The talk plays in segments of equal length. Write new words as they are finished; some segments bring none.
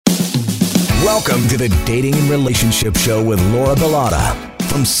Welcome to the Dating and Relationship Show with Laura Bilotta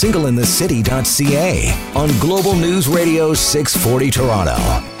from singleinthecity.ca on Global News Radio 640 Toronto.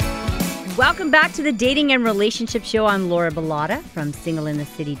 Welcome back to the Dating and Relationship Show. I'm Laura Bilotta from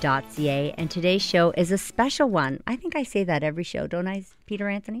singleinthecity.ca, and today's show is a special one. I think I say that every show, don't I, Peter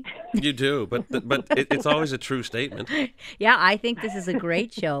Anthony? You do, but it's always a true statement. Yeah, I think this is a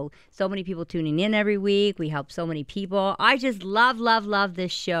great show. So many people tuning in every week. We help so many people. I just love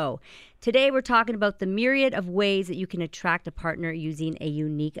this show. Today, we're talking about the myriad of ways that you can attract a partner using a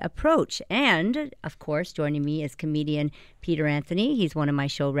unique approach. And, of course, joining me is comedian Peter Anthony. He's one of my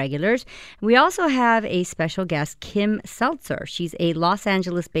show regulars. We also have a special guest, Kim Seltzer. She's a Los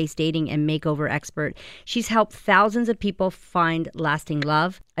Angeles-based dating and makeover expert. She's helped thousands of people find lasting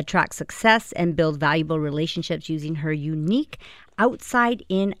love, attract success, and build valuable relationships using her unique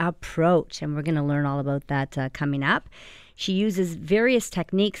outside-in approach. And we're going to learn all about that coming up. She uses various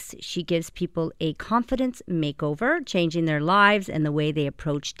techniques. She gives people a confidence makeover, changing their lives and the way they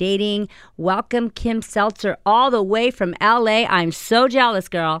approach dating. Welcome, Kim Seltzer, all the way from LA. I'm so jealous,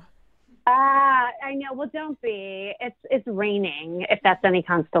 girl. I know. Well, don't be. It's raining, if that's any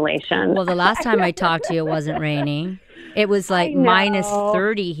consolation. Well, the last time I talked to you, it wasn't raining. It was like minus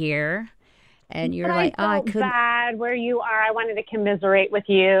 30 here. And you're like, I couldn't. Bad where you are. I wanted to commiserate with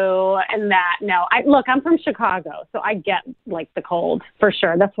you and that. No, I'm from Chicago, so I get like the cold for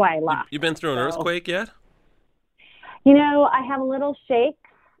sure. That's why I laugh. You've been through an earthquake yet? You know, I have a little shakes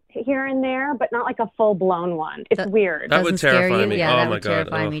here and there, but not like a full blown one. It's weird. That would terrify me. Yeah, oh that my would God.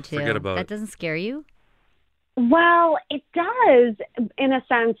 terrify me too. Forget about it. That doesn't scare you? Well, it does in a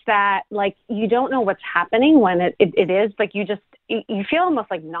sense that like you don't know what's happening when it is like you feel almost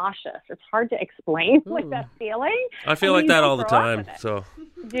like nauseous. It's hard to explain like that feeling. I feel like that all the time. So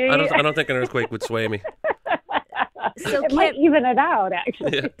I don't think an earthquake would sway me. So it might even it out,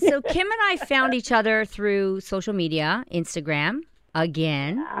 actually. Yeah. So Kim and I found each other through social media, Instagram.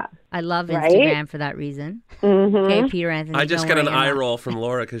 Again, I love Instagram for that reason. Mm-hmm. Okay, Peter Anthony. I just got an eye roll from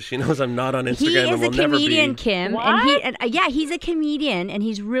Laura because she knows I'm not on Instagram and will never be. He is a comedian, Kim, what? and he's a comedian, and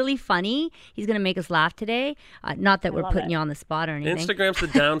he's really funny. He's going to make us laugh today. Not that we're putting you on the spot or anything. Instagram's the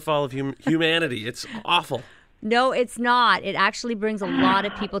downfall of humanity. It's awful. No, it's not. It actually brings a lot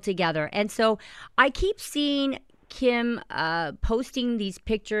of people together, and so I keep seeing Kim posting these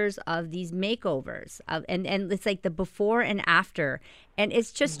pictures of these makeovers and it's like the before and after, and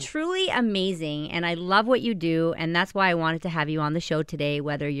it's just truly amazing, and I love what you do, and that's why I wanted to have you on the show today,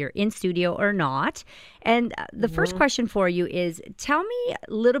 whether you're in studio or not. And the first question for you is, tell me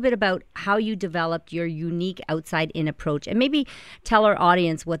a little bit about how you developed your unique outside-in approach, and maybe tell our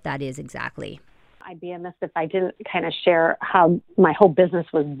audience what that is exactly. I'd be amiss if I didn't kind of share how my whole business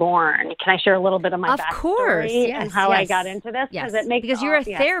was born. Can I share a little bit of my backstory? Of course, yes, and how I got into this? Yes, because you're a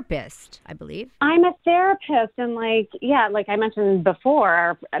therapist, I believe. I'm a therapist, and like I mentioned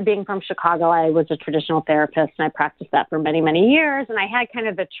before, being from Chicago, I was a traditional therapist, and I practiced that for many, many years, and I had kind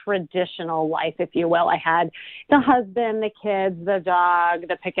of the traditional life, if you will. I had the husband, the kids, the dog,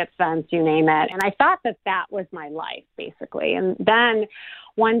 the picket fence, you name it, and I thought that was my life, basically. And then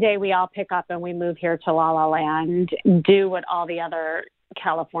one day we all pick up and we move here to La La Land, do what all the other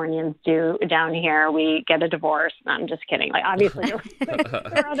Californians do down here. We get a divorce. No, I'm just kidding. Like, obviously, there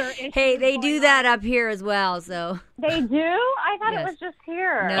are other issues. Hey, they do that up here as well, so. They do? I thought it was just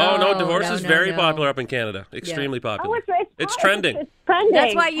here. No, divorce is very popular up in Canada. Extremely popular. Oh, it's trending. It's trending.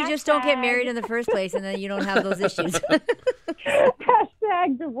 That's why you just don't get married in the first place, and then you don't have those issues.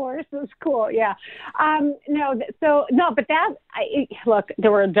 Hashtag divorce is cool. Yeah. But look,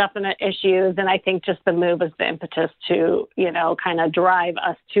 there were definite issues, and I think just the move was the impetus to, kind of drive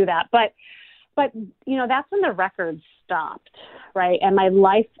us to that. But that's when the record stopped, right? And my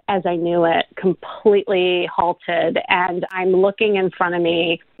life as I knew it completely halted, and I'm looking in front of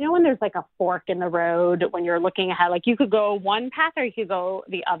me. You know when there's like a fork in the road when you're looking ahead, like you could go one path or you could go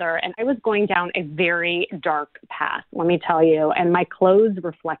the other. And I was going down a very dark path, let me tell you, and my clothes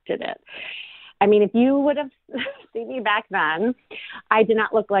reflected it. I mean, if you would have seen me back then, I did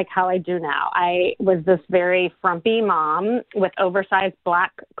not look like how I do now. I was this very frumpy mom with oversized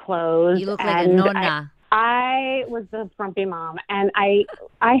black clothes. You look like a nonna. I was the frumpy mom, and I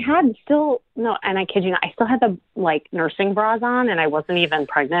had and I kid you not, I still had the nursing bras on, and I wasn't even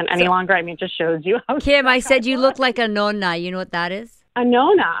pregnant any longer. I mean, it just shows you how. Kim, I said you look like a nonna. You know what that is? A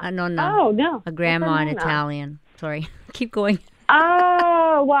nonna. A nonna. Oh no. A grandma in Italian. Sorry, keep going.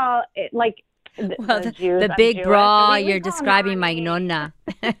 Oh well, the big bra, you're describing my nonna.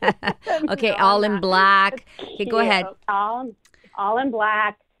 Okay, all in black. Okay, go ahead. All in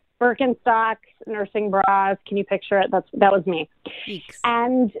black, Birkenstocks, nursing bras. Can you picture it? That was me. Eeks.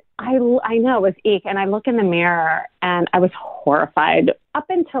 And I know it was eek. And I look in the mirror and I was horrified. Up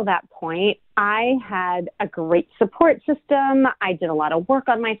until that point, I had a great support system. I did a lot of work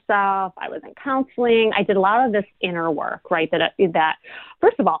on myself. I was in counseling. I did a lot of this inner work, right? That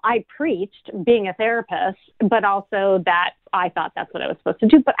first of all, I preached being a therapist, but also that I thought that's what I was supposed to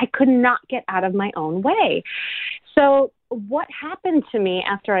do, but I could not get out of my own way. So what happened to me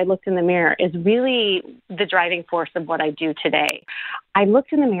after I looked in the mirror is really the driving force of what I do today. I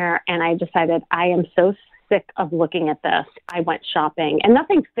looked in the mirror and I decided I am so sick of looking at this. I went shopping and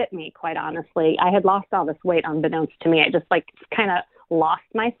nothing fit me, quite honestly. I had lost all this weight unbeknownst to me. I just kind of lost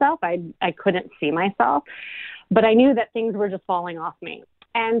myself. I couldn't see myself, but I knew that things were just falling off me.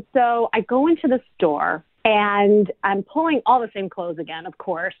 And so I go into the store and I'm pulling all the same clothes again, of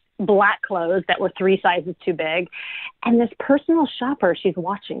course, black clothes that were 3 sizes too big. And this personal shopper, she's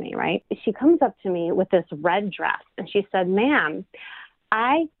watching me, right? She comes up to me with this red dress and she said, "Ma'am,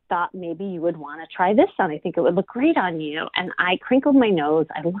 I thought maybe you would want to try this on. I think it would look great on you." And I crinkled my nose.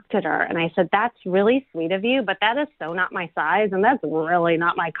 I looked at her and I said, "That's really sweet of you, but that is so not my size. And that's really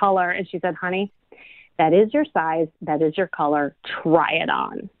not my color." And she said, "Honey, that is your size. That is your color. Try it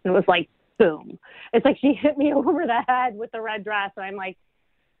on." And it was like, boom. It's like she hit me over the head with the red dress. And I'm like,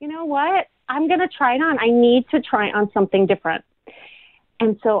 you know what? I'm going to try it on. I need to try on something different.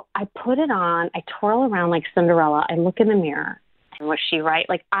 And so I put it on. I twirl around like Cinderella. I look in the mirror. And was she right?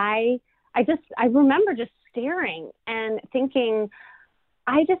 Like I remember just staring and thinking,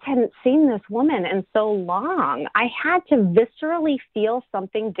 I just hadn't seen this woman in so long. I had to viscerally feel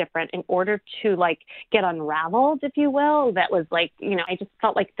something different in order to get unraveled, if you will. That was I just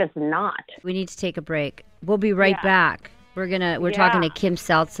felt like this knot. We need to take a break. We'll be right back. We're talking to Kim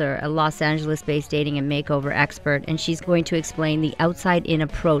Seltzer, a Los Angeles-based dating and makeover expert, and she's going to explain the outside-in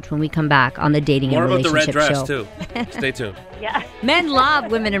approach when we come back on the Dating and Relationship Show. More about the red dress, too. Stay tuned. Yeah. Men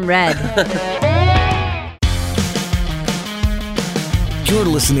love women in red. You're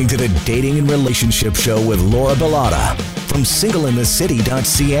listening to the Dating and Relationship Show with Laura Bilotta from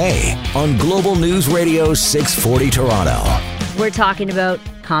singleinthecity.ca on Global News Radio 640 Toronto. We're talking about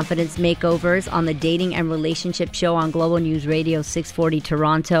confidence makeovers on the Dating and Relationship Show on Global News Radio 640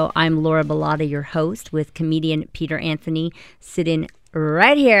 Toronto. I'm Laura Bilotta, your host, with comedian Peter Anthony sitting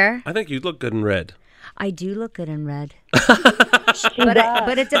right here. I think you look good in red. I do look good in red.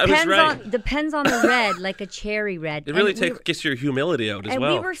 But it depends on the red, like a cherry red. It really gets your humility out as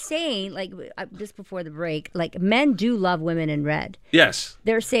well. And we were saying, just before the break, men do love women in red. Yes.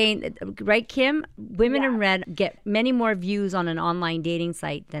 They're saying, right, Kim? Women in red get many more views on an online dating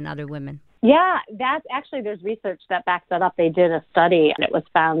site than other women. Yeah, there's research that backs that up. They did a study and it was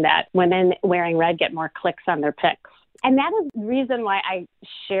found that women wearing red get more clicks on their pics. And that is the reason why I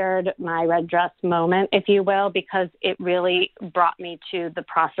shared my red dress moment, if you will, because it really brought me to the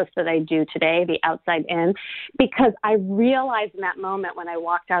process that I do today, the outside in, because I realized in that moment when I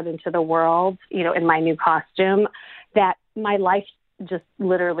walked out into the world, in my new costume, that my life just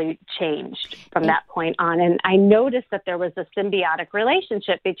literally changed from that point on. And I noticed that there was a symbiotic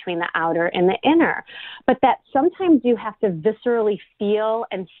relationship between the outer and the inner, but that sometimes you have to viscerally feel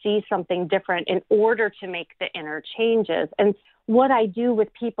and see something different in order to make the inner changes. And what I do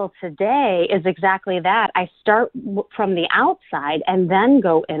with people today is exactly that. I start from the outside and then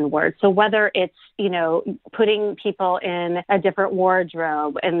go inward. So whether it's, putting people in a different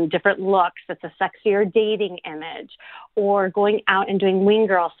wardrobe and different looks, it's a sexier dating image, or going out and doing wing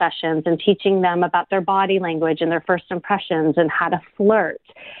girl sessions and teaching them about their body language and their first impressions and how to flirt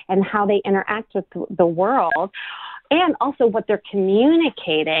and how they interact with the world. And also what they're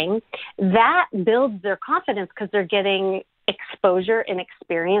communicating, that builds their confidence because they're getting exposure and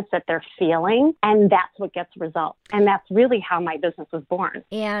experience that they're feeling, and that's what gets results. And that's really how my business was born.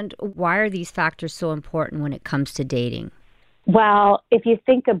 And why are these factors so important when it comes to dating? Well, if you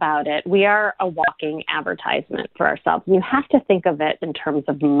think about it, we are a walking advertisement for ourselves. And you have to think of it in terms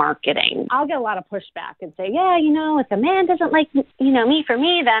of marketing. I'll get a lot of pushback and say, if a man doesn't like, me for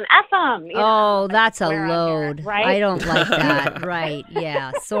me, then F him. That's a load. Here, right? I don't like that. Right.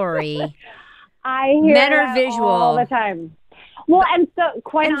 Yeah. Sorry. I hear men are visual all the time. Well, and so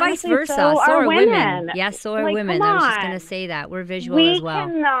quite and honestly, vice versa. so are women. Yes, so are women. I was just going to say that. We're visual as well.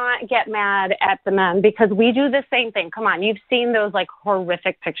 We cannot get mad at the men because we do the same thing. Come on, you've seen those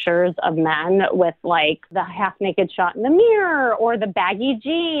horrific pictures of men with the half naked shot in the mirror or the baggy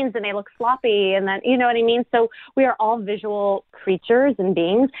jeans and they look sloppy, and then you know what I mean. So we are all visual creatures and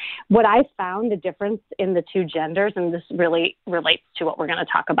beings. What I found the difference in the two genders, and this really relates to what we're going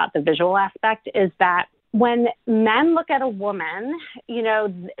to talk about, the visual aspect, is that when men look at a woman,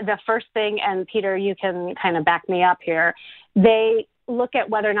 the first thing, and Peter, you can kind of back me up here, they look at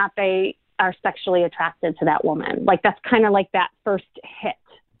whether or not they are sexually attracted to that woman. Like that's kind of like that first hit.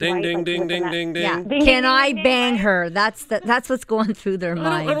 Ding, right? ding, Like ding, ding, that. ding, ding. Yeah. Ding, Can ding, I ding, bang right? her? That's what's going through their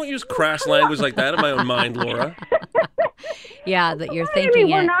mind. I don't use crass language like that in my own mind, Laura. Yeah, that you're I thinking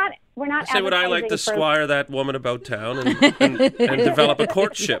mean, it. we're not. Say would I like to advertising for- squire that woman about town and develop a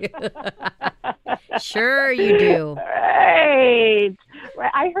courtship. Sure you do. Right.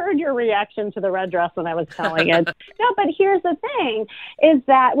 I heard your reaction to the red dress when I was telling it. No, but here's the thing, is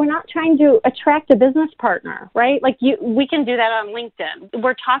that we're not trying to attract a business partner, right? Like we can do that on LinkedIn.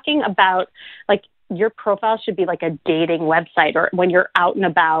 We're talking about like your profile should be like a dating website, or when you're out and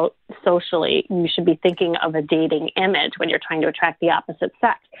about socially, you should be thinking of a dating image when you're trying to attract the opposite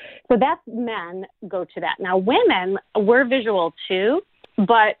sex. So that's men go to that. Now women, we're visual too,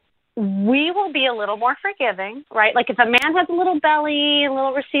 but we will be a little more forgiving, right? Like if a man has a little belly, a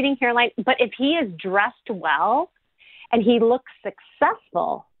little receding hairline, but if he is dressed well and he looks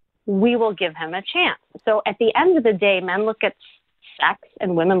successful, we will give him a chance. So at the end of the day, men look at sex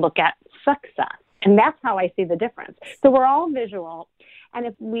and women look at success. And that's how I see the difference. So we're all visual. And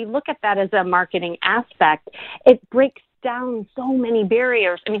if we look at that as a marketing aspect, it breaks down so many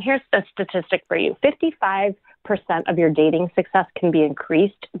barriers. I mean, here's a statistic for you. 55% of your dating success can be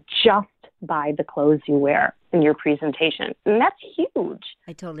increased just by the clothes you wear in your presentation. And that's huge.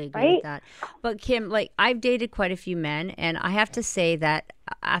 I totally agree right? with that. But Kim, like I've dated quite a few men, and I have to say that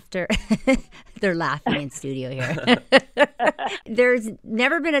after they're laughing in studio here. There's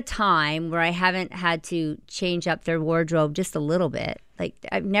never been a time where I haven't had to change up their wardrobe just a little bit. Like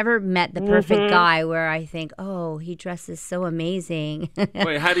I've never met the perfect guy where I think, oh, he dresses so amazing.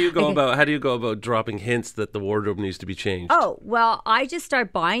 Wait, how do you go about dropping hints that the wardrobe needs to be changed? Oh, well, I just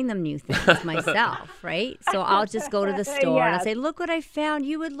start buying them new things myself, right? So I'll just go to the store and I'll say, look what I found.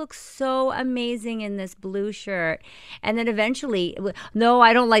 You would look so amazing in this blue shirt. And then eventually, no,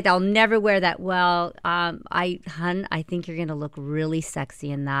 I don't like that. I'll never wear that. Well, I think you're going to look really sexy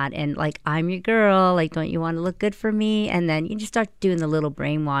in that. And like, I'm your girl. Like, don't you want to look good for me? And then you just start doing the little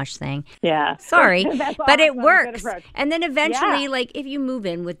brainwash thing. Yeah. Sorry, That's but it awesome. works. Good approach. And then eventually, Yeah. like if you move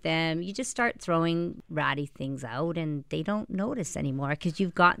in with them, you just start throwing ratty things out and they don't notice anymore because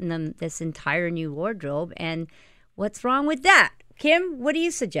you've gotten them this entire new wardrobe. And what's wrong with that? Kim, what do you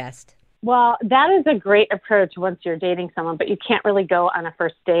suggest? Well, that is a great approach once you're dating someone, but you can't really go on a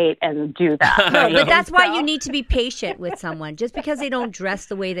first date and do that. No, but that's why you need to be patient with someone. Just because they don't dress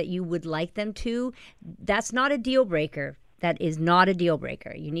the way that you would like them to, that's not a deal breaker. That is not a deal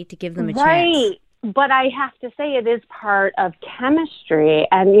breaker. You need to give them a chance. Right. But I have to say it is part of chemistry.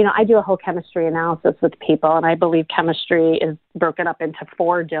 And, I do a whole chemistry analysis with people, and I believe chemistry is broken up into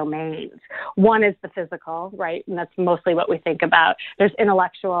 4 domains. One is the physical, right? And that's mostly what we think about. There's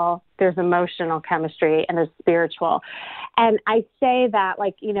intellectual, there's emotional chemistry, and there's spiritual. And I say that,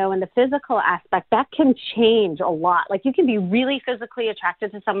 in the physical aspect, that can change a lot. Like you can be really physically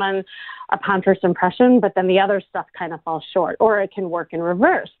attracted to someone upon first impression, but then the other stuff kind of falls short, or it can work in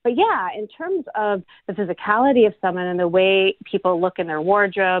reverse. But yeah, in terms of the physicality of someone and the way people look in their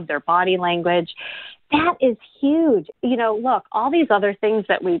wardrobe, their body language, that is huge. Look, all these other things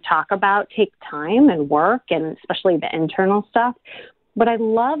that we talk about take time and work, and especially the internal stuff. What I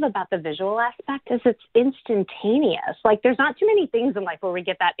love about the visual aspect is it's instantaneous. Like there's not too many things in life where we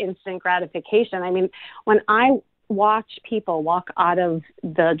get that instant gratification. I mean, when I watch people walk out of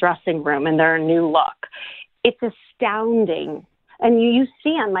the dressing room in their new look, it's astounding. And you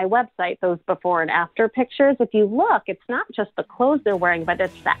see on my website those before and after pictures. If you look, it's not just the clothes they're wearing, but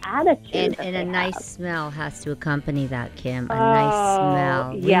it's the attitude. And a nice smell has to accompany that, Kim. A nice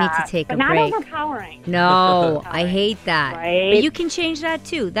smell. We need to take but a not break. overpowering. No, I hate that. Right? But you can change that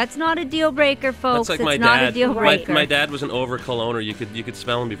too. That's not a deal breaker, folks. That's like it's my not dad. a deal breaker. My dad was an over cologner. You could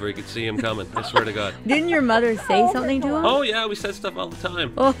smell him before you could see him coming. I swear to God. Didn't your mother say something to him? Oh yeah, we said stuff all the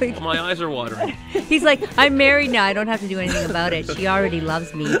time. Oh, My eyes are watering. he's like, I'm married now. I don't have to do anything about it. She already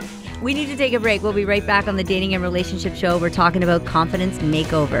loves me. We need to take a break. We'll be right back on the Dating and Relationship Show. We're talking about confidence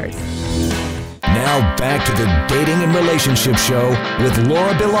makeovers. Now back to the Dating and Relationship Show with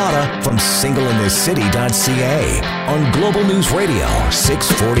Laura Bilotta from singleinthecity.ca on Global News Radio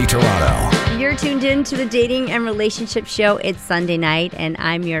 640 Toronto. You're tuned in to the Dating and Relationship Show. It's Sunday night, and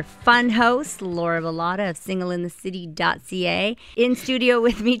I'm your fun host, Laura Bilotta of singleinthecity.ca. In studio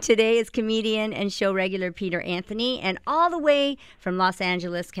with me today is comedian and show regular Peter Anthony, and all the way from Los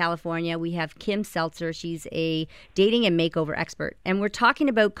Angeles, California, we have Kim Seltzer. She's a dating and makeover expert, and we're talking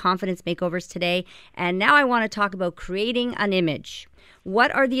about confidence makeovers today. today. And now I want to talk about creating an image.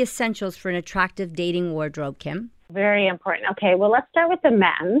 What are the essentials for an attractive dating wardrobe, Kim? Very important. Okay, well, let's start with the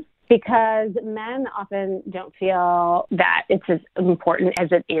men, because men often don't feel that it's as important as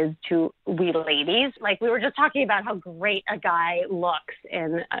it is to we ladies. Like we were just talking about how great a guy looks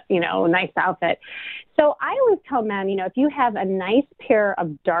in, a nice outfit. So I always tell men, if you have a nice pair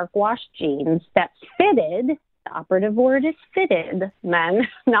of dark wash jeans that's fitted, the operative word is fitted, men,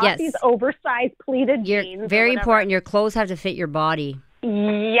 not these oversized pleated jeans. Very important. Your clothes have to fit your body.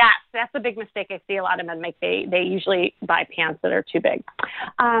 Yes, that's a big mistake I see a lot of men make. They usually buy pants that are too big.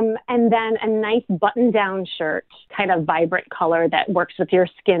 And then a nice button-down shirt, kind of vibrant color that works with your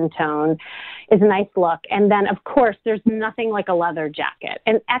skin tone is a nice look. And then, of course, there's nothing like a leather jacket.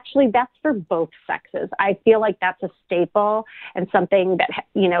 And actually, that's for both sexes. I feel like that's a staple and something that,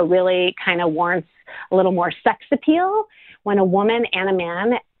 really kind of warrants a little more sex appeal when a woman and a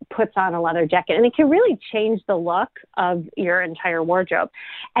man puts on a leather jacket. And it can really change the look of your entire wardrobe.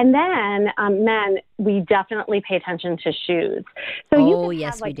 And then men, we definitely pay attention to shoes. So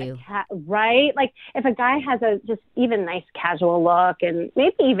yes, we do. Right? Like if a guy has a just even nice casual look and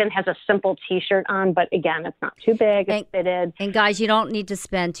maybe even has a simple T-shirt on, but again, it's not too big, it's fitted. And guys, you don't need to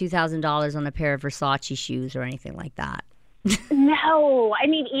spend $2,000 on a pair of Versace shoes or anything like that. No, I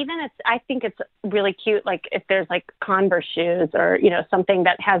mean, I think it's really cute. Like if there's like Converse shoes or, something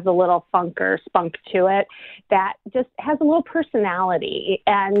that has a little funk or spunk to it that just has a little personality.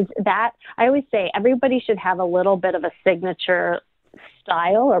 And that I always say everybody should have a little bit of a signature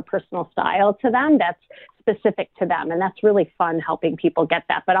style or personal style to them that's specific to them, and that's really fun helping people get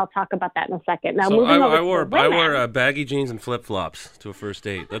that. But I'll talk about that in a second. Now, so I wore baggy jeans and flip flops to a first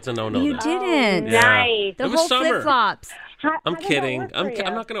date. That's a no-no. You didn't. Yeah. Nice. The whole flip flops. I'm kidding. I'm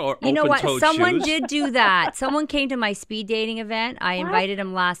not going to open-toed shoes. You know what? Someone did do that. Someone came to my speed dating event. I invited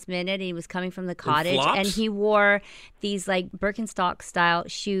him last minute, and he was coming from the cottage, and he wore these like Birkenstock style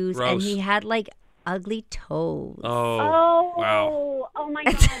shoes, and he had like ugly toes. Oh, wow. Oh my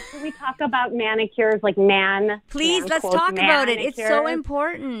God. Can we talk about manicures, like Please, let's talk about it. It's so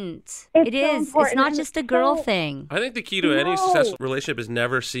important. It is. Important. It's not just a girl thing. I think the key to any successful relationship is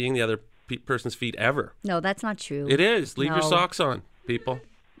never seeing the other person's feet ever. No, that's not true. It is. Leave your socks on, people.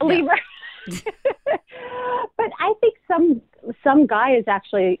 Leave But I think some guys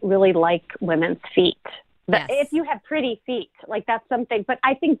actually really like women's feet. But if you have pretty feet, like that's something. But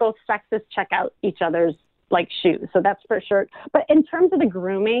I think both sexes check out each other's like shoes, so that's for sure. But in terms of the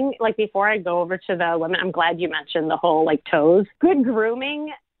grooming, like before I go over to the women, I'm glad you mentioned the whole like toes. Good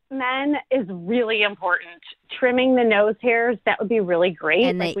grooming, men, is really important. Trimming the nose hairs, that would be really great.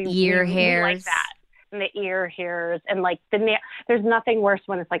 And like the ear hairs. We like that. And the ear hairs and like the nail. There's nothing worse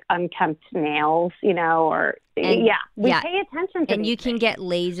when it's like unkempt nails, we pay attention to. And you can get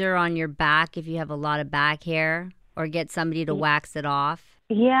laser on your back if you have a lot of back hair, or get somebody to wax it off.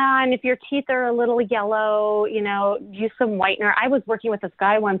 Yeah, and if your teeth are a little yellow, use some whitener. I was working with this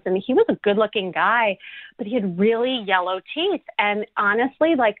guy once, and he was a good-looking guy, but he had really yellow teeth. And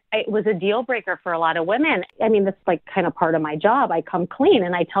honestly, it was a deal breaker for a lot of women. I mean, that's like kind of part of my job. I come clean,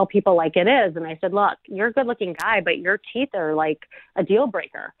 and I tell people like it is. And I said, look, you're a good-looking guy, but your teeth are like a deal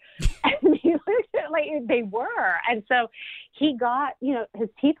breaker. And he looked at like they were. And so he got, his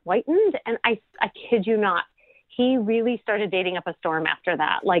teeth whitened, and I kid you not, he really started dating up a storm after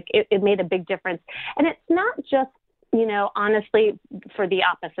that. Like it made a big difference. And it's not just, honestly, for the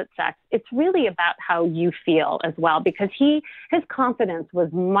opposite sex. It's really about how you feel as well, because his confidence was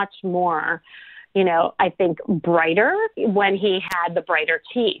much more, I think brighter when he had the brighter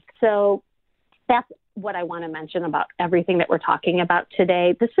teeth. So that's what I want to mention about everything that we're talking about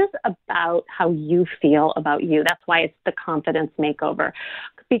today. This is about how you feel about you. That's why it's the confidence makeover.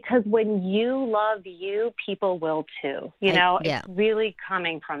 Because when you love you, people will too. It's really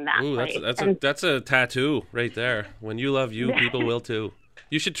coming from that. Ooh, place. That's a tattoo right there. When you love you, people will too.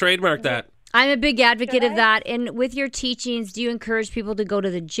 You should trademark that. I'm a big advocate of that. And with your teachings, do you encourage people to go to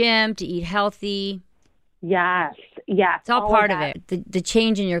the gym, to eat healthy? Yes. It's all part of it. The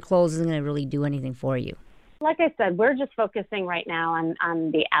change in your clothes isn't going to really do anything for you. Like I said, we're just focusing right now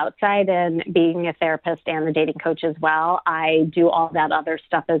on the outside and being a therapist and a dating coach as well. I do all that other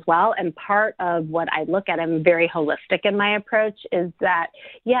stuff as well. And part of what I look at, I'm very holistic in my approach, is that,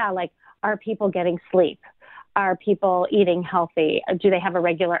 are people getting sleep? Are people eating healthy? Do they have a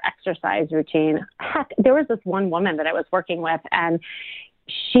regular exercise routine? Heck, there was this one woman that I was working with, and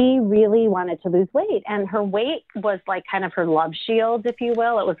she really wanted to lose weight, and her weight was like kind of her love shield, if you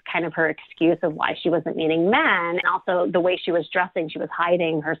will. It was kind of her excuse of why she wasn't meeting men. And also the way she was dressing, she was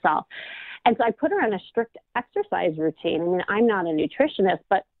hiding herself. And so I put her on a strict exercise routine. I mean, I'm not a nutritionist,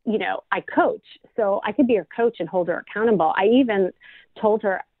 but, I coach. So I could be her coach and hold her accountable. I even told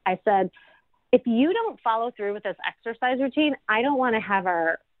her, I said, if you don't follow through with this exercise routine, I don't want to have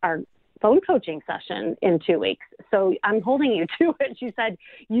our phone coaching session in 2 weeks. So I'm holding you to it. She said,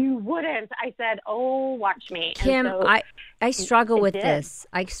 you wouldn't. I said, oh, watch me. Kim, so I struggle with did. this.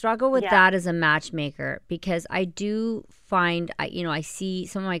 I struggle with that as a matchmaker because I do find, I see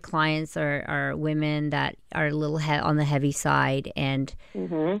some of my clients are women that are a little on the heavy side. And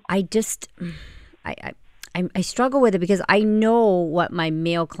I just, I struggle with it because I know what my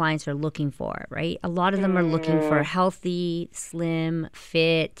male clients are looking for, right? A lot of them are looking for healthy, slim,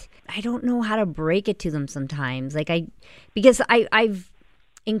 fit. I don't know how to break it to them sometimes. Because I've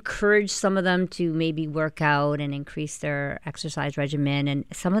encouraged some of them to maybe work out and increase their exercise regimen. And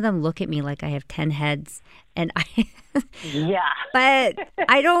some of them look at me like I have 10 heads. And but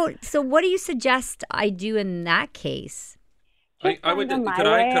I don't. So what do you suggest I do in that case? I would. Could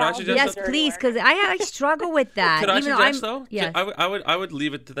I suggest? Yes, please, because I struggle with that. Could I suggest though? Yes. I would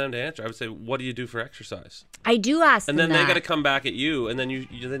leave it to them to answer. I would say, "What do you do for exercise?" I do ask them and then that. they got to come back at you, and then you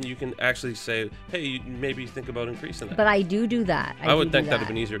can actually say, "Hey, you maybe think about increasing that." But I do that. I would think that'd have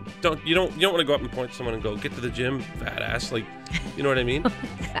been easier. You don't want to go up and point to someone and go, "Get to the gym, fat ass." Like, you know what I mean?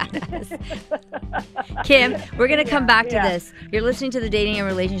 Kim, we're gonna come back to this. You're listening to the Dating and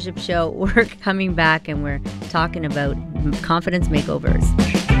Relationship Show. We're coming back and we're talking about confidence makeovers.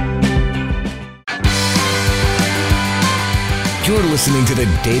 You're listening to the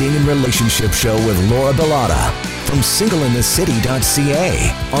Dating and Relationship Show with Laura Bilotta from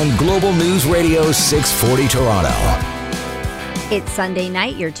singleinthecity.ca on Global News Radio 640 Toronto. It's Sunday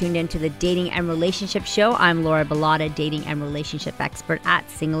night. You're tuned into the Dating and Relationship Show. I'm Laura Bilotta, dating and relationship expert at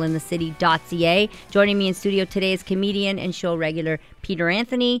singleinthecity.ca. Joining me in studio today is comedian and show regular Peter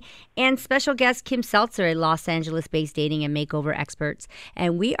Anthony and special guest Kim Seltzer, a Los Angeles-based dating and makeover expert.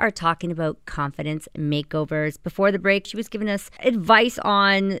 And we are talking about confidence makeovers. Before the break, she was giving us advice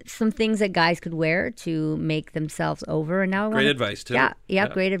on some things that guys could wear to make themselves over. And now great advice too. Yeah,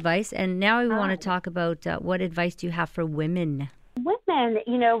 great advice. And now we want to talk about what advice do you have for women? Women,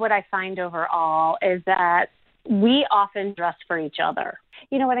 what I find overall is that we often dress for each other.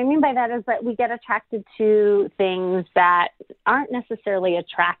 What I mean by that is that we get attracted to things that aren't necessarily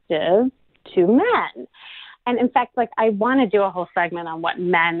attractive to men. And in fact, I want to do a whole segment on what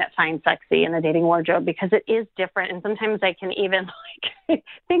men find sexy in the dating wardrobe because it is different. And sometimes I can even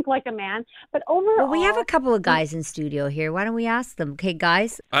think like a man. But overall, well, we have a couple of guys in studio here. Why don't we ask them? Okay,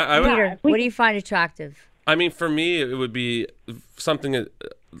 guys. Peter, what do you find attractive? I mean, for me, it would be something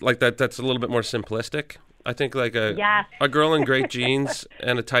like that that's a little bit more simplistic. I think a girl in great jeans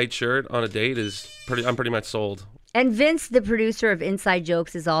and a tight shirt on a date I'm pretty much sold. And Vince, the producer of Inside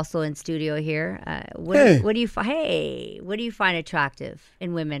Jokes, is also in studio here. What do you find attractive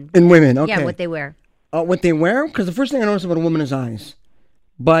in women? In women, okay. Yeah, what they wear. What they wear? Because the first thing I notice about a woman is eyes.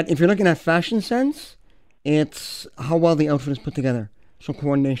 But if you're looking at fashion sense, it's how well the outfit is put together. So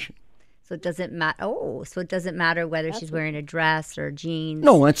coordination. So it doesn't matter. Oh, so it doesn't matter whether she's wearing a dress or jeans.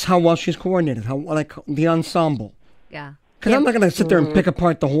 No, it's how well she's coordinated. How the ensemble. Yeah. Because I'm not going to sit there and pick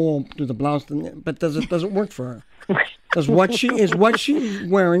apart do the blouse, but does it work for her? Is what she's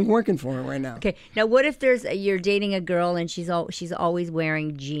wearing working for her right now? Okay. Now, what if you're dating a girl and she's always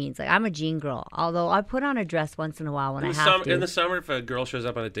wearing jeans? Like, I'm a jean girl, although I put on a dress once in a while when I have to. In the summer, if a girl shows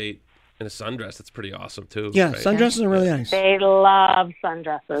up on a date in a sundress, that's pretty awesome too. Yeah, right? sundresses are really nice. They love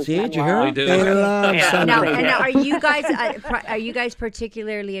sundresses. See, did you hear? They do. They love sundresses. Now, are you guys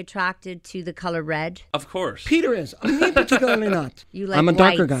particularly attracted to the color red? Of course. Peter is. Me particularly not. I'm a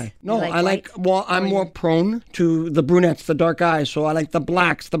darker guy. No, I'm more prone to the brunettes, the dark eyes. So I like the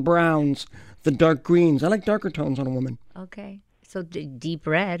blacks, the browns, the dark greens. I like darker tones on a woman. Okay. So deep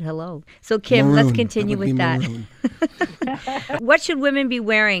red, hello. So Kim, let's continue with that. What should women be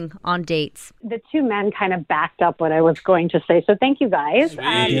wearing on dates? The two men kind of backed up what I was going to say, so thank you guys.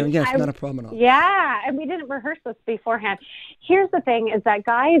 Yes, not a problem at all. Yeah, and we didn't rehearse this beforehand. Here's the thing is that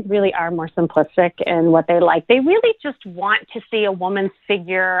guys really are more simplistic in what they like. They really just want to see a woman's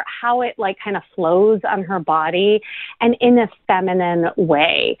figure, how it kind of flows on her body and in a feminine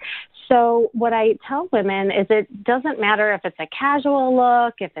way. So what I tell women is it doesn't matter if it's a casual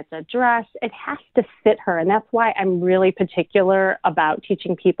look, if it's a dress, it has to fit her. And that's why I'm really particular about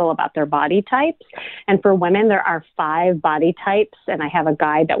teaching people about their body types. And for women, there are 5 body types. And I have a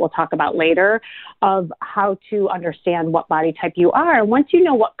guide that we'll talk about later of how to understand what body type you are. And once you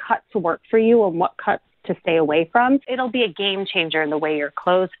know what cuts work for you and what cuts to stay away from, it'll be a game changer in the way your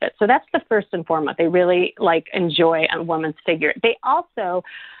clothes fit. So that's the first and foremost. They really enjoy a woman's figure. They also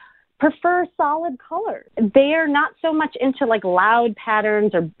prefer solid colors. They are not so much into like loud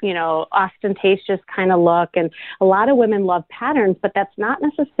patterns or, ostentatious kind of look. And a lot of women love patterns, but that's not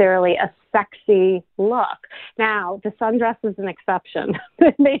necessarily a sexy look. Now, the sundress is an exception.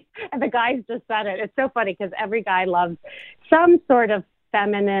 And the guys just said it. It's so funny because every guy loves some sort of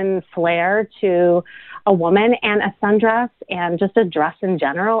feminine flair to a woman, and a sundress and just a dress in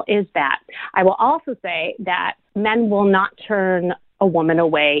general is that. I will also say that men will not turn a woman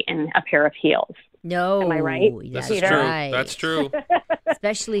away in a pair of heels. No. Am I right? This Peter? is true. Right. That's true.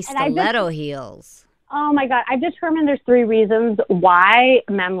 Especially stiletto heels. Oh my God. I've determined there's 3 reasons why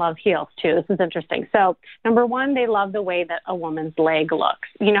men love heels too. This is interesting. So number 1, they love the way that a woman's leg looks.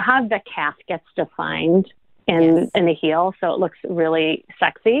 You know how the calf gets defined in the heel, so it looks really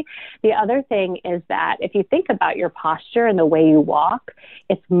sexy. The other thing is that if you think about your posture and the way you walk,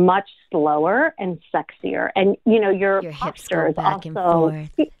 it's much slower and sexier. And your hips posture go is back and also forth.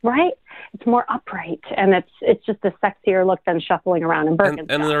 right. It's more upright, and it's just a sexier look than shuffling around in Birkenstock.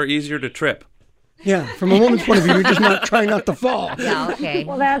 And they're easier to trip. Yeah, from a woman's point of view, you're just not trying not to fall. Yeah, okay.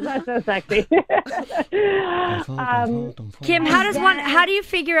 Well, that's not so sexy. Kim, how do you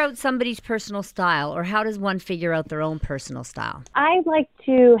figure out somebody's personal style, or how does one figure out their own personal style? I like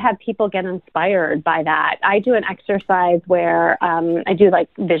to have people get inspired by that. I do an exercise where I do like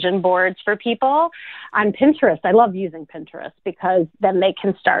vision boards for people on Pinterest. I love using Pinterest because then they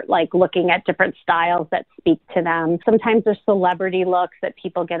can start like looking at different styles that speak to them. Sometimes there's celebrity looks that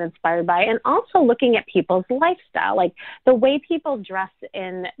people get inspired by, and also looking at people's lifestyle. Like the way people dress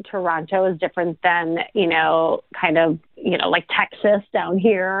in Toronto is different than, like Texas down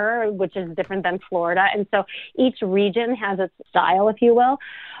here, which is different than Florida. And so each region has its style, if you will.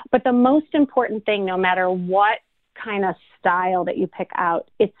 But the most important thing, no matter what kind of style that you pick out,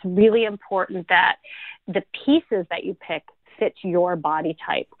 it's really important that the pieces that you pick fit your body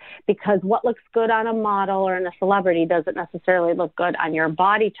type, because what looks good on a model or in a celebrity doesn't necessarily look good on your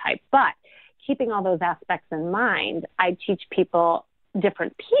body type. But keeping all those aspects in mind, I teach people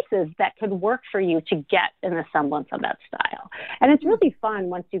different pieces that could work for you to get in the semblance of that style. And it's really fun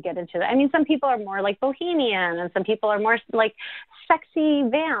once you get into that. I mean, some people are more like bohemian and some people are more like sexy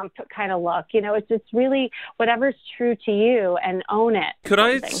vamp kind of look. It's just really whatever's true to you and own it. Could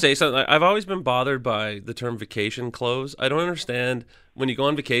I say something? I've always been bothered by the term vacation clothes. I don't understand when you go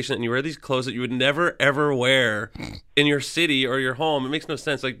on vacation and you wear these clothes that you would never, ever wear in your city or your home. It makes no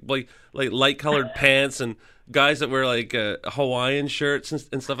sense. Like light-colored pants and guys that wear like Hawaiian shirts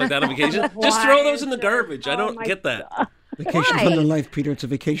and stuff like that on vacation. Just throw those in the garbage. I don't get that. God. Vacation from their life, Peter. It's a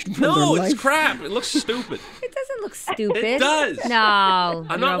vacation from their life. No, it's crap. It looks stupid. It doesn't look stupid. It does. No.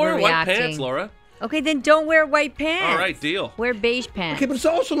 I'm not wearing white pants, Laura. Okay, then don't wear white pants. All right, deal. Wear beige pants. Okay, but it's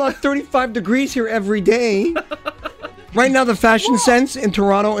also not 35 degrees here every day. Right now, the fashion sense in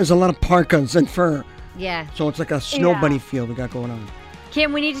Toronto is a lot of parkas and fur. Yeah. So it's like a snow bunny feel we got going on.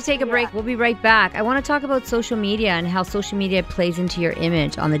 Kim, we need to take a break. We'll be right back. I want to talk about social media and how social media plays into your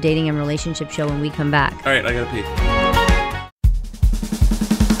image on the Dating and Relationship Show when we come back. All right, I got to pee.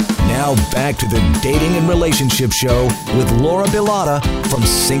 Now back to the Dating and Relationship Show with Laura Bilotta from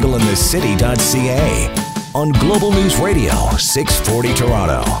singleinthecity.ca on Global News Radio, 640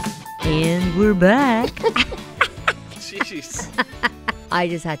 Toronto. And we're back. Jeez. I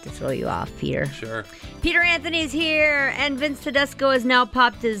just had to throw you off, Peter. Sure. Peter Anthony's here, and Vince Tedesco has now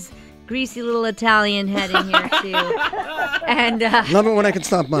popped his greasy little Italian head in here, too. And love it when I can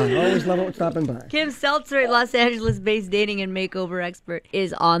stop by. I always love it when stopping by. Kim Seltzer, Los Angeles-based dating and makeover expert,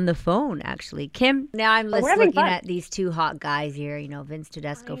 is on the phone, actually. Kim, now I'm just looking at these 2 hot guys here, Vince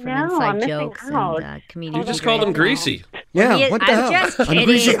Tedesco from Inside Jokes and comedian. You just called him greasy. Yeah, what the hell? Just I'm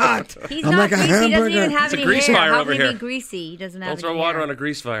greasy hot. He's I'm not like a greasy. hamburger. He doesn't even have It's a any grease hair. fire How over can he here. be greasy? He doesn't have Don't any throw water hair. on a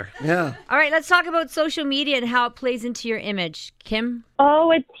grease fire. Yeah. All right, let's talk about social media and how it plays into your image. Kim?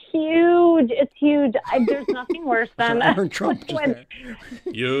 Oh, it's huge. It's huge. There's nothing worse than Trump just there.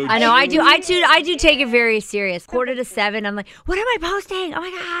 Huge. I know. I do take it very serious. 6:45, I'm like, what am I posting? Oh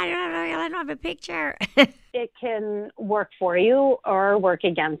my God, I don't have a picture. It can work for you or work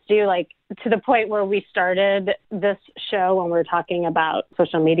against you, like to the point where we started this show when we were talking about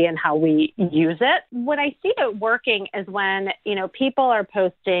social media and how we use it. What I see it working is when, people are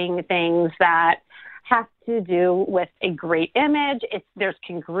posting things that have to do with a great image. There's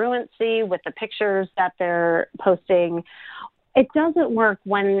congruency with the pictures that they're posting. It doesn't work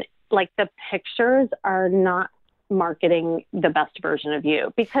when the pictures are not marketing the best version of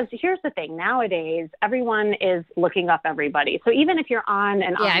you. Because here's the thing, nowadays, everyone is looking up everybody. So even if you're on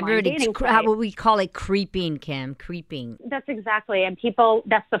an online dating site, what we call it creeping, Kim, creeping. That's exactly. And people,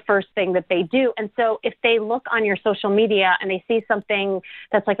 that's the first thing that they do. And so if they look on your social media and they see something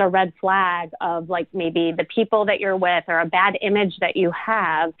that's like a red flag of like maybe the people that you're with or a bad image that you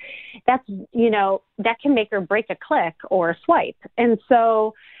have, that's, that can make or break a click or a swipe. And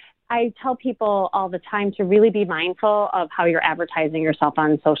so I tell people all the time to really be mindful of how you're advertising yourself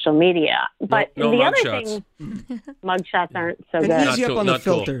on social media. But no the mug other shots. thing, mugshots aren't so And good. easy up on the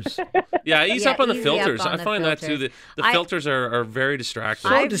filters. Yeah, ease up on the easy filters. up on I the find that too. filters. The filters are very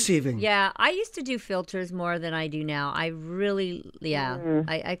distracting. So deceiving. Yeah, I used to do filters more than I do now. I really,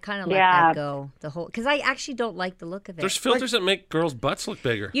 I kind of let Yeah. that go. The whole, because I actually don't like the look of it. There's filters that make girls' butts look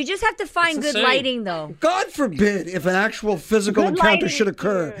bigger. You just have to find It's good insane. lighting, though. God forbid if an actual physical Good encounter lighting should is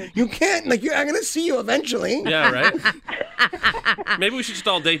occur. huge. You can't, I'm going to see you eventually. Yeah, right? Maybe we should just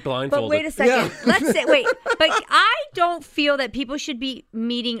all date blindfolded. But wait a second. Yeah. Let's say, but I don't feel that people should be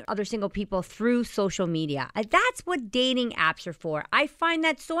meeting other single people through social media. That's what dating apps are for. I find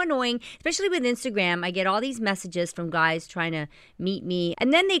that so annoying, especially with Instagram. I get all these messages from guys trying to meet me,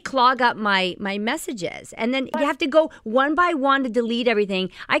 and then they clog up my messages. And then you have to go one by one to delete everything.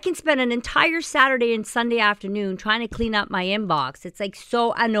 I can spend an entire Saturday and Sunday afternoon trying to clean up my inbox. It's like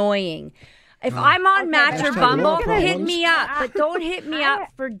so annoying. If I'm on Match or Hashtag Bumble, Laura hit problems. me up. But don't hit me up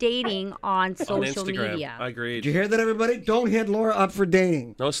for dating on on social Instagram. media. I agree. Did you hear that, everybody? Don't hit Laura up for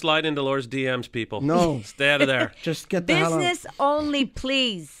dating. No slide into Laura's DMs, people. No. Stay out of there. Just get the hell out. Business only,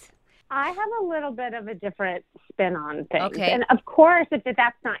 please. I have a little bit of a different spin on things. Okay. And of course, if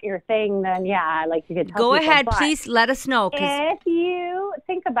that's not your thing, then yeah, like you could tell Go people, ahead, but please let us know. 'Cause if you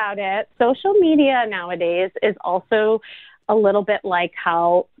think about it, social media nowadays is also a little bit like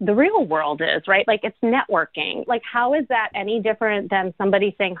how the real world is, right? Like it's networking. Like how is that any different than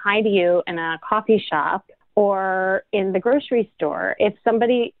somebody saying hi to you in a coffee shop or in the grocery store? If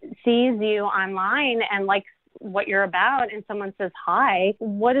somebody sees you online and likes what you're about and someone says hi,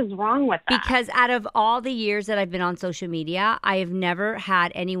 what is wrong with that? Because out of all the years that I've been on social media, I have never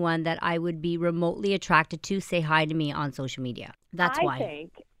had anyone that I would be remotely attracted to say hi to me on social media. That's why. I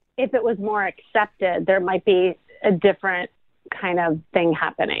think if it was more accepted, there might be a different kind of thing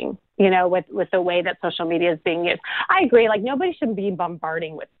happening, with the way that social media is being used. I agree. Like nobody should be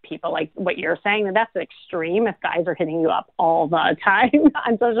bombarding with people like what you're saying. And that's extreme if guys are hitting you up all the time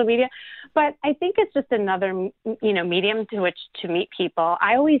on social media. But I think it's just another, medium to which to meet people.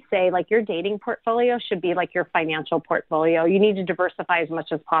 I always say like your dating portfolio should be like your financial portalio. You need to diversify as much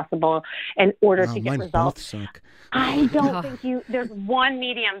as possible in order to get Mine results. both suck. I don't think there's one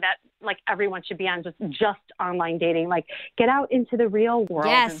medium that like everyone should be on, just online dating. Like get out into the real world.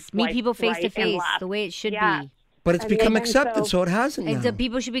 and Yes, meet swipe people face to right and face left. the way it should Yeah. be. But it's And become then accepted, so it hasn't And now. so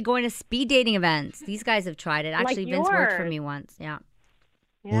people should be going to speed dating events. These guys have tried it. Actually, Vince worked for yours. me once. Yeah.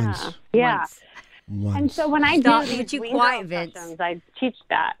 Yeah. Once. Yeah. Once. Once. And so when I Stop, do but these you green quiet, girl Vince. sessions, I teach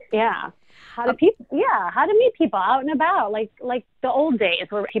that. Yeah. How to meet people out and about, like the old days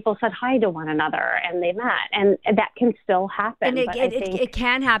where people said hi to one another and they met, and that can still happen. And but I think it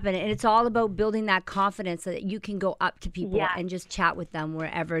can happen. And it's all about building that confidence so that you can go up to people Yeah. and just chat with them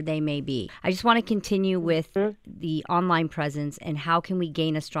wherever they may be. I just want to continue with the online presence and how can we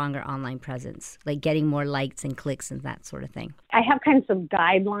gain a stronger online presence, like getting more likes and clicks and that sort of thing. I have kind of some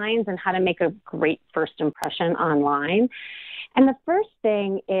guidelines on how to make a great first impression online. And the first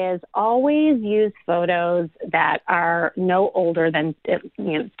thing is always use photos that are no older than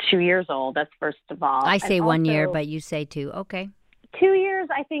 2 years old. That's first of all. I say And 1 year, also, but you say 2. Okay. 2 years,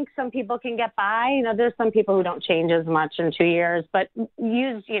 I think some people can get by. There's some people who don't change as much in 2 years, but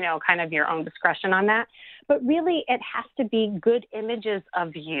use, kind of your own discretion on that. But really, it has to be good images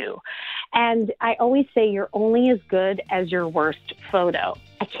of you. And I always say you're only as good as your worst photo.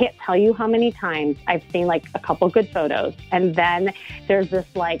 I can't tell you how many times I've seen like a couple good photos, and then there's this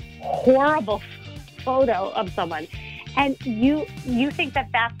like horrible photo of someone. And you think that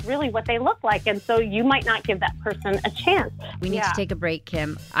that's really what they look like. And so you might not give that person a chance. We need to take a break,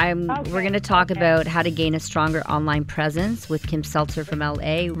 Kim. Okay, We're going to talk about how to gain a stronger online presence with Kim Seltzer from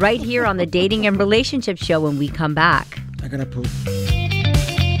LA right here on the Dating and Relationship Show when we come back. I gotta poop.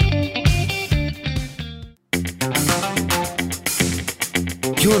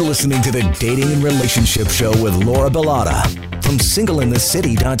 You're listening to the Dating and Relationship Show with Laura Bilotta from from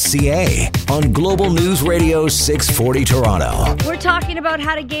singleinthecity.ca on Global News Radio 640 Toronto. We're talking about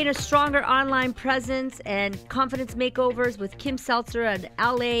how to gain a stronger online presence and confidence makeovers with Kim Seltzer, an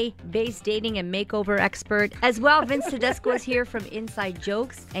LA-based dating and makeover expert. As well, Vince Tedesco is here from Inside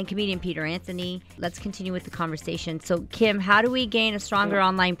Jokes and comedian Peter Anthony. Let's continue with the conversation. So, Kim, how do we gain a stronger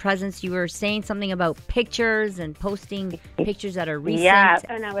online presence? You were saying something about pictures and posting pictures that are recent. Yeah,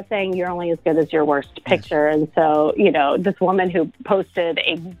 and I was saying you're only as good as your worst picture. And so, you know, this woman who posted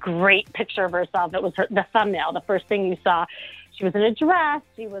a great picture of herself, it was the thumbnail, the first thing you saw. She was in a dress.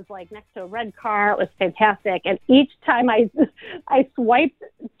 She was like next to a red car. It was fantastic. And each time I swiped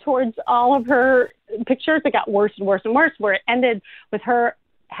towards all of her pictures, it got worse and worse and worse, where it ended with her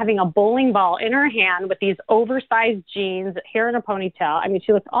having a bowling ball in her hand with these oversized jeans, hair in a ponytail. I mean,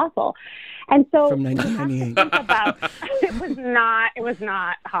 she looked awful. And so From 1998. think about, it was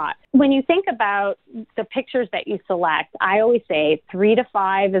not hot. When you think about the pictures that you select, I always say 3 to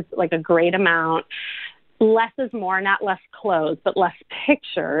 5 is like a great amount. Less is more, not less clothes, but less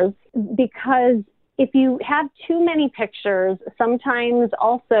pictures, because if you have too many pictures, sometimes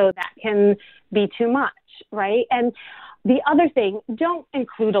also that can be too much, right? And the other thing, don't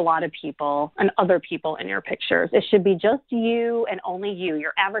include a lot of people and other people in your pictures. It should be just you and only you.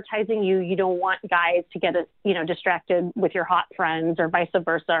 You're advertising you. You don't want guys to get distracted with your hot friends or vice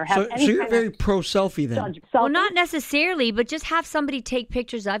versa. Or have So you're very pro-selfie then? Well, not necessarily, but just have somebody take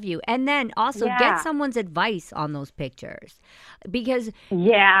pictures of you. And then also get someone's advice on those pictures. Because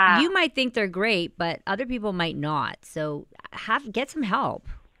you might think they're great, but other people might not. So get some help.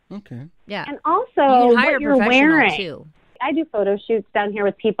 Okay. Yeah. And also, you can hire what a you're professional wearing. too. I do photo shoots down here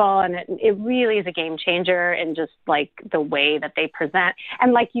with people, and it really is a game changer in just like the way that they present.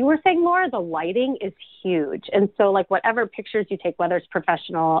 And like you were saying, Laura, the lighting is huge. And so like whatever pictures you take, whether it's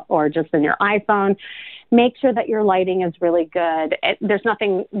professional or just in your iPhone, make sure that your lighting is really good. There's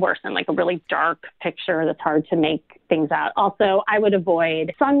nothing worse than like a really dark picture that's hard to make things out. Also, I would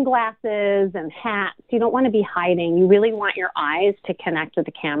avoid sunglasses and hats. You don't want to be hiding. You really want your eyes to connect with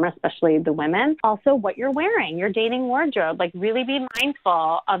the camera, especially the women. Also, what you're wearing, your dating wardrobe. Like really be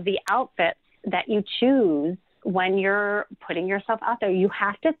mindful of the outfits that you choose when you're putting yourself out there. You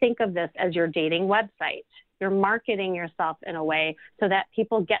have to think of this as your dating website. You're marketing yourself in a way so that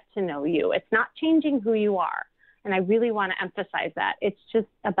people get to know you. It's not changing who you are. And I really want to emphasize that. It's just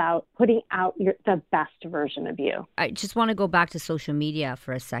about putting out the best version of you. I just want to go back to social media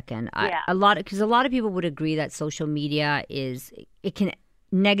for a second. Yeah. Because a lot of people would agree that social media it can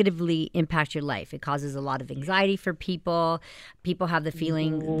negatively impact your life. It causes a lot of anxiety for people. People have the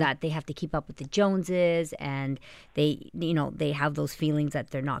feeling that they have to keep up with the Joneses, and they have those feelings that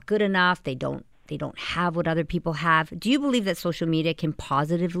they're not good enough. They don't have what other people have. Do you believe that social media can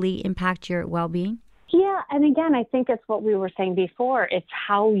positively impact your well-being? Yeah, and again, I think it's what we were saying before. It's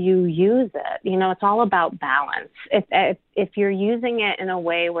how you use it. It's all about balance. If you're using it in a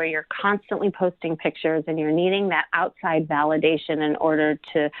way where you're constantly posting pictures and you're needing that outside validation in order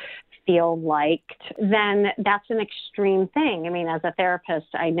to feel liked, then that's an extreme thing. I mean, as a therapist,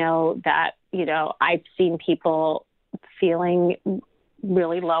 I know that, I've seen people feeling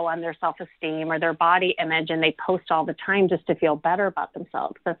really low on their self-esteem or their body image, and they post all the time just to feel better about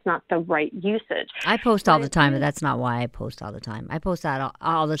themselves. That's not the right usage. I post all the time, but that's not why I post all the time. I post that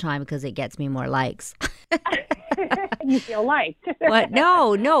all the time because it gets me more likes. You feel liked. What?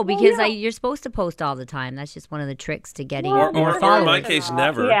 No, because you're supposed to post all the time. That's just one of the tricks to getting or more in followers. my case,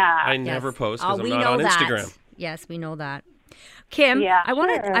 never. Yeah. I never post because I'm we not know on that. Instagram. Yes, we know that. Kim, Yeah, I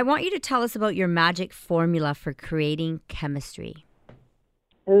sure. want you to tell us about your magic formula for creating chemistry.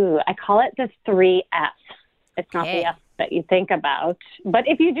 Ooh, I call it the 3 F's. It's not Okay. the F that you think about. But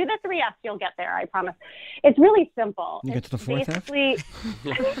if you do the 3 F's, you'll get there, I promise. It's really simple. You get to the 4th F? Basically,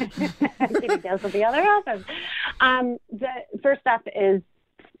 he does with the other F's. The first F is,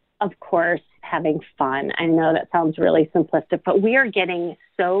 of course, having fun. I know that sounds really simplistic, but we are getting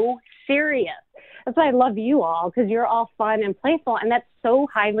so serious. That's why I love you all, because you're all fun and playful, and that's so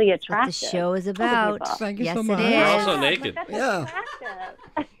highly That's what attractive. the show is about. people. Thank you yes, so much. it We're is. also naked. That's Yeah.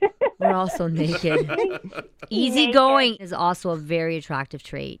 attractive. We're also naked. Easygoing is also a very attractive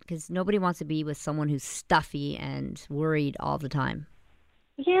trait because nobody wants to be with someone who's stuffy and worried all the time.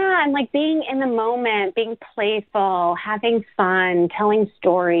 Yeah, and like being in the moment, being playful, having fun, telling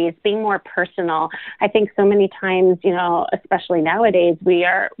stories, being more personal. I think so many times, especially nowadays, we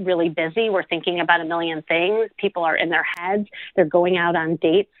are really busy. We're thinking about a million things. People are in their heads. They're going out on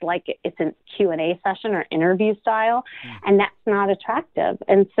dates like it's a Q&A session or interview style, and that's not attractive.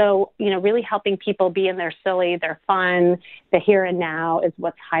 And so, really helping people be in their silly, their fun, the here and now is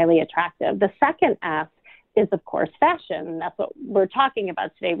what's highly attractive. The second F is, of course, fashion. And that's what we're talking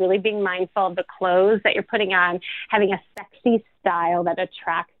about today, really being mindful of the clothes that you're putting on, having a sexy style that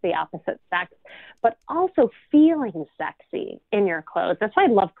attracts the opposite sex, but also feeling sexy in your clothes. That's why I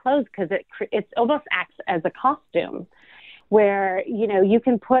love clothes, because it almost acts as a costume where, you know, you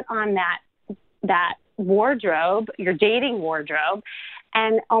can put on that wardrobe, your dating wardrobe,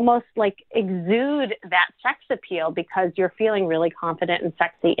 and almost like exude that sex appeal because you're feeling really confident and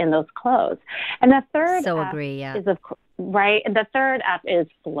sexy in those clothes. And the third is right. And the third F is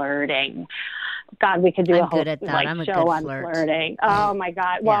flirting. God, we could do a whole show on flirting. Oh my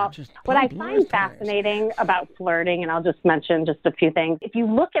God. Well, what I find fascinating about flirting, and I'll just mention just a few things. If you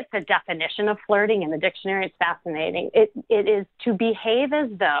look at the definition of flirting in the dictionary, it's fascinating. It is to behave as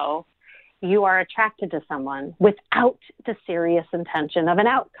though you are attracted to someone without the serious intention of an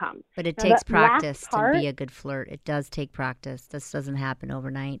outcome. But it takes practice to be a good flirt. It does take practice. This doesn't happen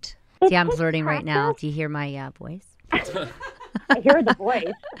overnight. See, I'm flirting right now. Do you hear my voice? I hear the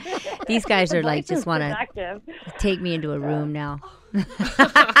voice. These guys are like, just want to take me into a room now.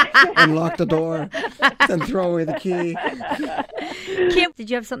 Unlock the door, then throw away the key. Kim, did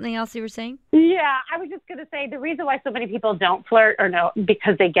you have something else you were saying? Yeah, I was just going to say the reason why so many people don't flirt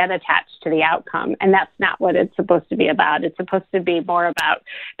because they get attached to the outcome, and that's not what it's supposed to be about. It's supposed to be more about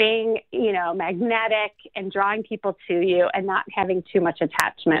being, you know, magnetic and drawing people to you and not having too much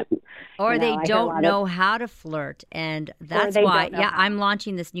attachment. Or they don't know how to flirt, and that's why, I'm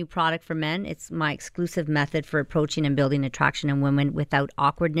launching this new product for men. It's my exclusive method for approaching and building attraction in women without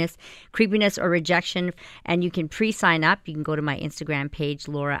awkwardness, creepiness, or rejection. And you can pre-sign up. You can go to my Instagram page,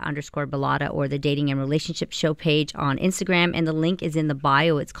 Laura_Bellotta, or the Dating and Relationship Show page on Instagram. And the link is in the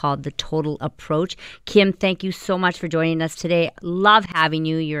bio. It's called The Total Approach. Kim, thank you so much for joining us today. Love having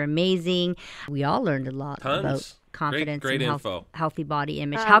you. You're amazing. We all learned a lot about confidence great and info. Healthy body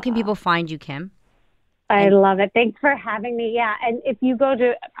image. How can people find you, Kim? I love it. Thanks for having me. Yeah, and if you go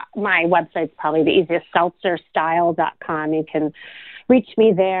to my website's probably the easiest, seltzerstyle.com. You can reach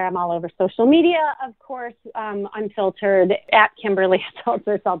me there. I'm all over social media, of course, unfiltered, at Kimberly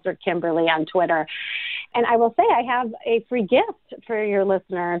Seltzer Kimberly on Twitter. And I will say I have a free gift for your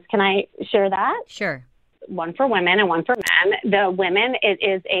listeners. Can I share that? Sure. One for women and one for men. The women, it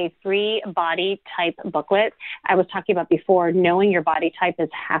is a free body type booklet. I was talking about before, knowing your body type is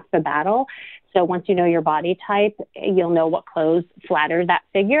half the battle. So once you know your body type, you'll know what clothes flatter that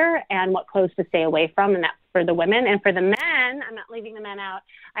figure and what clothes to stay away from. And that's for the women. And for the men, I'm not leaving the men out.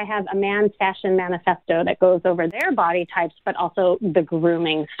 I have a man's fashion manifesto that goes over their body types, but also the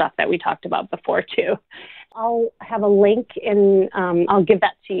grooming stuff that we talked about before too. I'll have a link I'll give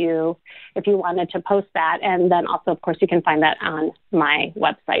that to you if you wanted to post that. And then also, of course, you can find that on my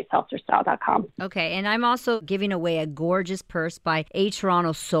website, seltzerstyle.com. Okay. And I'm also giving away a gorgeous purse by A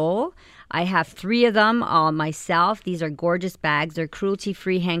Toronto Soul. I have 3 of them myself. These are gorgeous bags. They're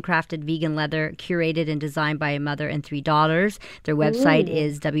cruelty-free, handcrafted vegan leather, curated and designed by a mother and $3. Their website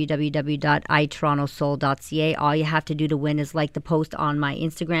is www.itorontosoul.ca. All you have to do to win is like the post on my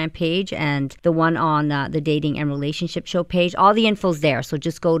Instagram page and the one on the Dating and Relationship Show page. All the info's there. So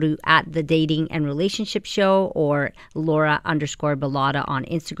just go to @the Dating and Relationship Show or Laura_Bellotta on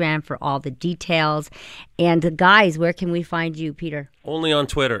Instagram for all the details. And guys, where can we find you, Peter? Only on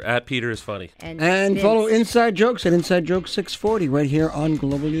Twitter, @PeterIsFunny. And follow Inside Jokes at Inside Jokes 640 right here on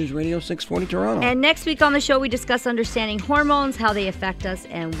Global News Radio 640 Toronto. And next week on the show, we discuss understanding hormones, how they affect us,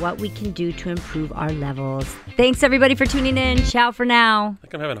 and what we can do to improve our levels. Thanks, everybody, for tuning in. Ciao for now. I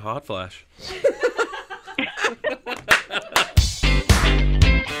think I'm having a hot flash.